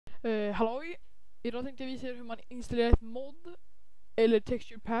Halloj! Idag tänkte jag visa er hur man installerar ett mod eller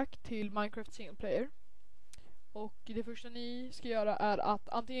texture pack till Minecraft singleplayer. Och det första ni ska göra är att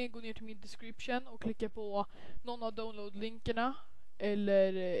antingen gå ner till min description och klicka på någon av download-linkerna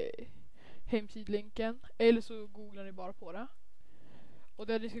eller hemsidlänken, eller så googlar ni bara på det. Och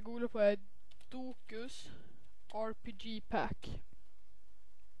det ni ska googla på är Docus RPG Pack.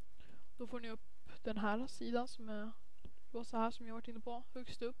 Då får ni upp den här sidan som är så här som jag varit inne på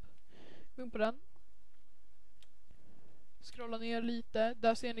högst upp. Gå in på den. Scrolla ner lite.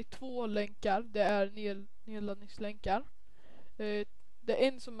 Där ser ni två länkar. Det är nedladdningslänkar. Det är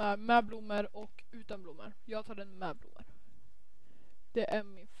en som är med blommor och utan blommor. Jag tar den med blommor. Det är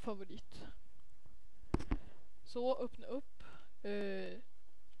min favorit. Så öppna upp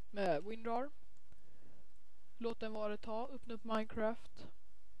med WinRAR. Låt den vara ett tag. Öppna upp Minecraft.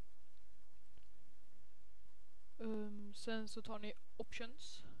 Sen så tar ni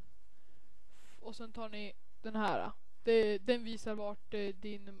options. Och sen tar ni den här. Den visar vart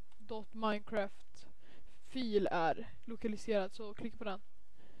din .minecraft-fil är lokaliserad, så klicka på den.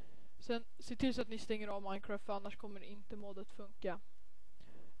 Sen se till så att ni stänger av Minecraft, för annars kommer inte modet funka.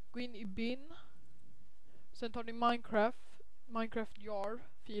 Gå in i bin. Sen tar ni Minecraft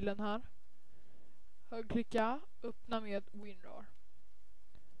jar-filen här. Högerklicka, öppna med WinRAR.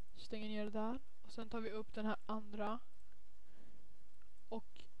 Stänger ner det där. Och sen tar vi upp den här andra.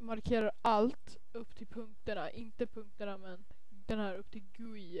 Och markerar allt upp till punkterna. Inte punkterna, men den här upp till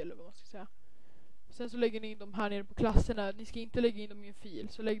GUI eller vad man ska säga. Sen så lägger ni in dem här nere på klasserna. Ni ska inte lägga in dem i en fil,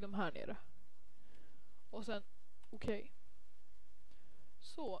 så lägg dem här nere. Och sen okej.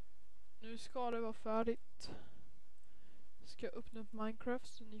 Så, nu ska det vara färdigt. Ska jag öppna upp Minecraft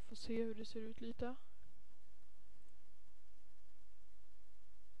så ni får se hur det ser ut lite.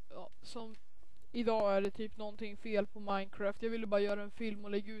 Ja, som idag är det typ någonting fel på Minecraft. Jag ville bara göra en film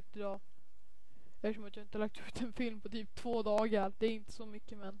och lägga ut idag. Eftersom att jag inte lagt ut en film på typ 2 dagar. Det är inte så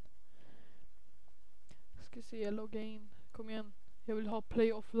mycket, men ska se, logga in. Kom igen. Jag vill ha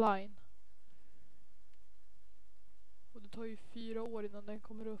play offline. Och det tar ju 4 år innan den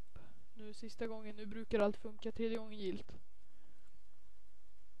kommer upp. Nu sista gången. Nu brukar allt funka. 3:e gången gillt.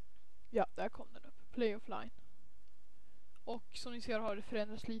 Ja, där kom den upp. Play offline. Och som ni ser har det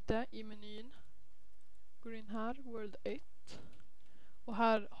förändrats lite i menyn. Går in här, World 1. Och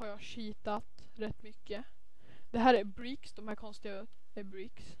här har jag cheatat rätt mycket. Det här är bricks, de här konstiga är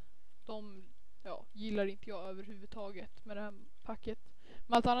bricks. De gillar inte jag överhuvudtaget med det här packet.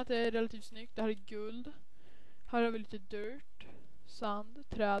 Men allt annat är relativt snyggt. Det här är guld. Här har vi lite dirt, sand,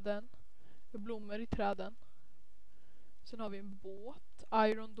 träden, blommor i träden. Sen har vi en båt,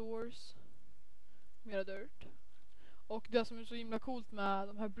 iron doors, mera dirt. Och det som är så himla coolt med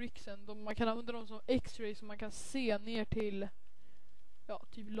de här bricksen, man kan använda dem som x-ray så man kan se ner till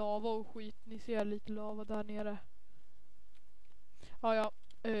typ lava och skit. Ni ser lite lava där nere.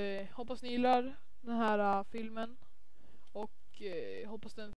 Hoppas ni gillar den här filmen. Och hoppas den